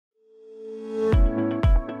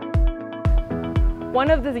One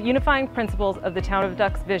of the unifying principles of the Town of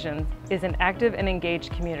Duck's vision is an active and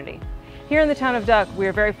engaged community. Here in the Town of Duck, we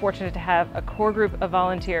are very fortunate to have a core group of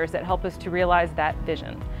volunteers that help us to realize that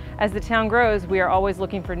vision. As the town grows, we are always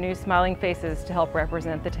looking for new smiling faces to help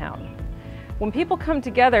represent the town. When people come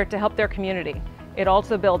together to help their community, it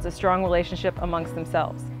also builds a strong relationship amongst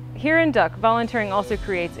themselves. Here in Duck, volunteering also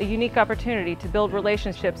creates a unique opportunity to build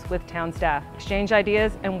relationships with town staff, exchange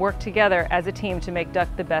ideas, and work together as a team to make Duck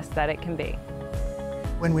the best that it can be.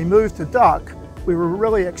 When we moved to Duck, we were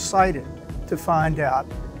really excited to find out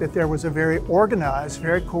that there was a very organized,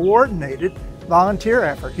 very coordinated volunteer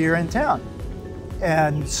effort here in town.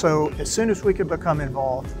 And so as soon as we could become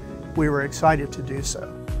involved, we were excited to do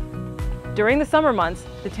so. During the summer months,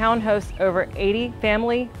 the town hosts over 80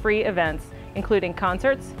 family-free events, including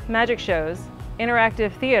concerts, magic shows,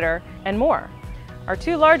 interactive theater, and more. Our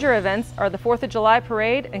two larger events are the 4th of July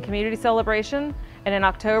Parade and Community Celebration, and in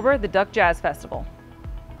October, the Duck Jazz Festival.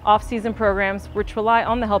 Off-season programs, which rely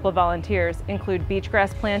on the help of volunteers, include beach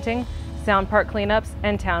grass planting, sound park cleanups,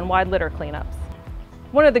 and town-wide litter cleanups.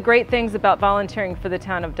 One of the great things about volunteering for the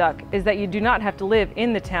Town of Duck is that you do not have to live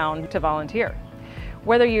in the town to volunteer.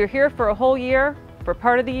 Whether you're here for a whole year, for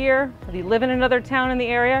part of the year, whether you live in another town in the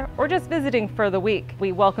area, or just visiting for the week,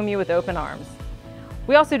 we welcome you with open arms.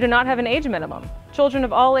 We also do not have an age minimum. Children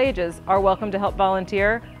of all ages are welcome to help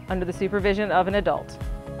volunteer under the supervision of an adult.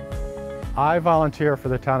 I volunteer for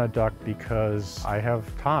the Town of Duck because I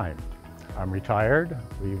have time. I'm retired.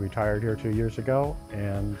 We retired here 2 years ago,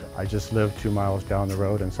 and I just live 2 miles down the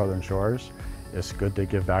road in Southern Shores. It's good to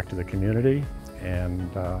give back to the community and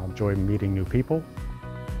enjoy meeting new people.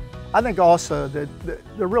 I think also that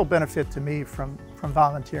the real benefit to me from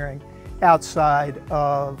volunteering outside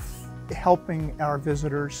of helping our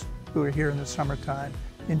visitors who are here in the summertime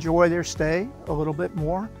enjoy their stay a little bit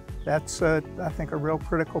more. That's, I think, a real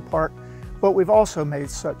critical part. But we've also made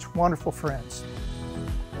such wonderful friends.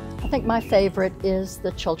 I think my favorite is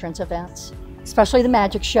the children's events, especially the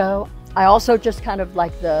magic show. I also just kind of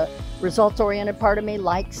like the results-oriented part of me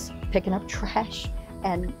likes picking up trash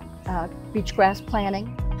and beach grass planting.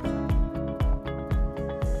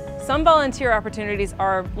 Some volunteer opportunities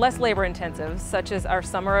are less labor-intensive, such as our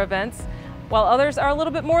summer events, while others are a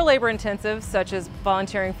little bit more labor-intensive, such as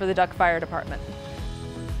volunteering for the Duck Fire Department.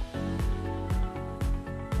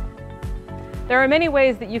 There are many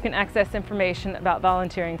ways that you can access information about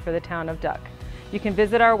volunteering for the Town of Duck. You can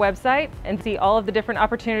visit our website and see all of the different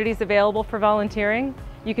opportunities available for volunteering.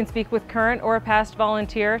 You can speak with current or a past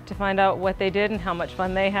volunteer to find out what they did and how much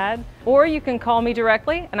fun they had. Or you can call me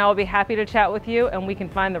directly and I will be happy to chat with you and we can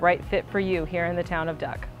find the right fit for you here in the Town of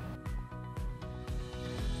Duck.